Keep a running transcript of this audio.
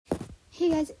Hey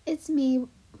guys, it's me.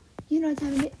 You know what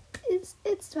time it is.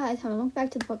 It's twilight time. Welcome back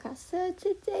to the podcast. So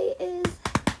today is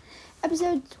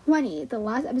episode 20, the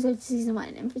last episode of season 1.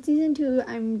 And for season 2,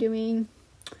 I'm doing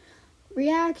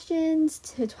reactions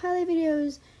to Twilight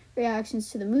videos, reactions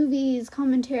to the movies,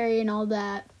 commentary, and all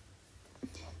that.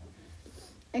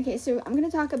 Okay, so I'm going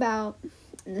to talk about,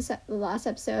 in the last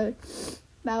episode,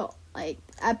 about,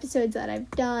 episodes that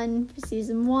I've done for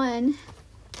season 1.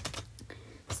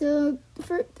 So,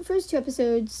 for the first 2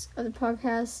 episodes of the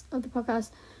podcast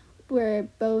were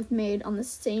both made on the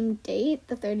same date,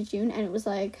 the 3rd of June, and it was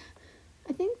I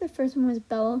think the first one was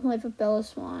Life of Bella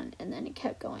Swan, and then it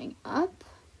kept going up,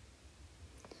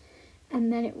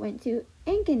 and then it went to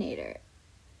Ankinator,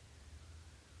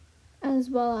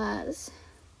 as well as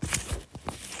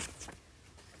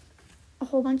a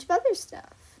whole bunch of other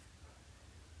stuff.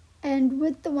 And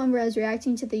with the one where I was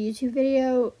reacting to the YouTube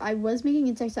video, I was making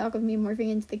a TikTok of me morphing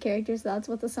into the characters, so that's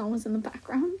what the song was in the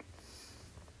background.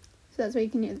 So that's why you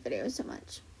can hear the video so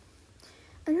much.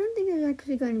 I don't think there's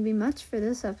actually going to be much for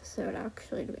this episode,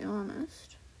 actually, to be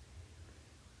honest.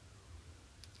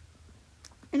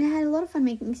 And I had a lot of fun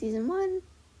making season 1.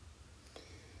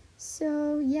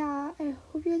 So, yeah, I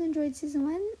hope you guys enjoyed season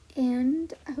 1,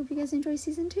 and I hope you guys enjoy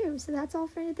season 2. So that's all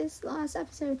for this last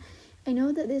episode. I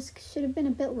know that this should have been a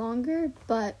bit longer,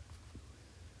 but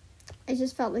I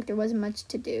just felt like there wasn't much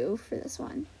to do for this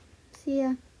one. So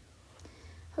yeah,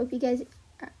 hope you guys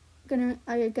are gonna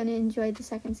enjoy the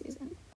second season.